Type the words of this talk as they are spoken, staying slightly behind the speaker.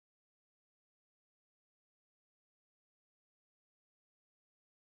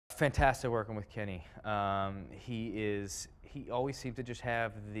Fantastic working with Kenny. He always seems to just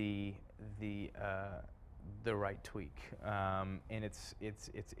have the right tweak, and it's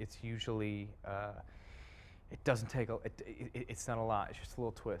usually it doesn't take it's not a lot. It's just a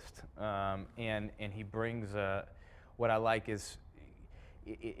little twist, and he brings what I like is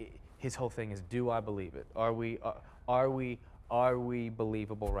his whole thing is, do I believe it? Are we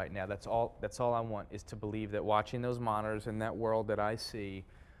believable right now? That's all I want, is to believe that watching those monitors in that world that I see,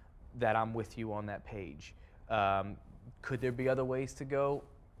 that I'm with you on that page. Could there be other ways to go?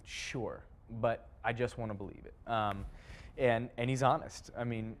 Sure, but I just want to believe it. And he's honest. I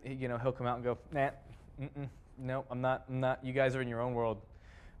mean, you know, he'll come out and go, nah, no, I'm not. You guys are in your own world,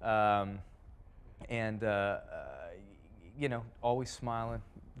 you know, always smiling.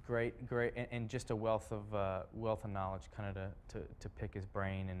 Great, and just a wealth of knowledge, kind of to pick his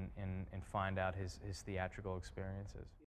brain and find out his theatrical experiences.